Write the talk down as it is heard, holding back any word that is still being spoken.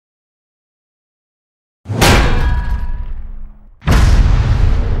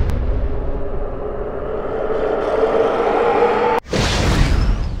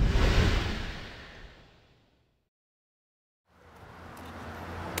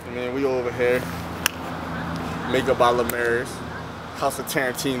And then we over here. Makeup by LIMARIS. House of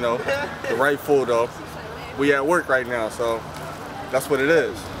TARANTINO. The Wright photo. We at work right now, so that's what it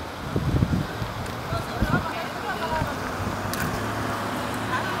is.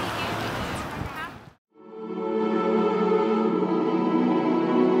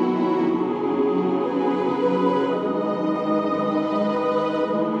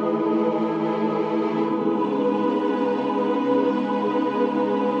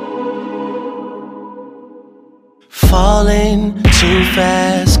 Falling too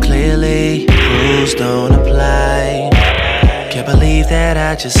fast, clearly rules don't apply. Can't believe that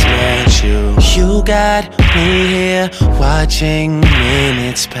I just met you. You got me here, watching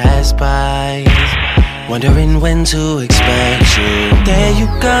minutes pass by, wondering when to expect you. There you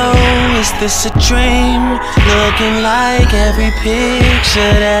go, is this a dream? Looking like every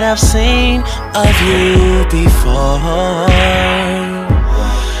picture that I've seen of you before.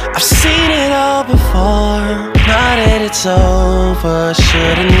 I've seen it all before. Now that it's over,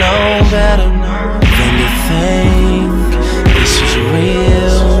 should've known better than to think this was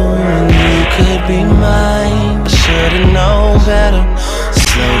real and you could be mine. I should've known better,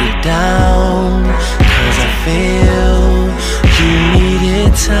 slowed it down, cause I feel you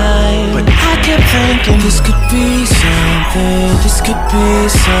needed time. But I kept thinking this could be something, this could be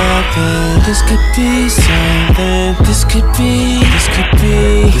something, this could be something, this could be, this could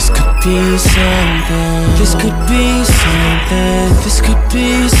be, this could be something, this could be something, this could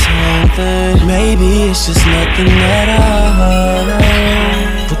be something. Maybe it's just nothing at all,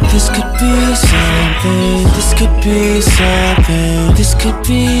 but this could be something, this could be something, this could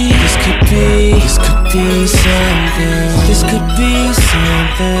be, this could be, this could be something, this could be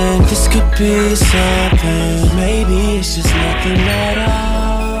something, this could be something. Maybe it's just nothing at all.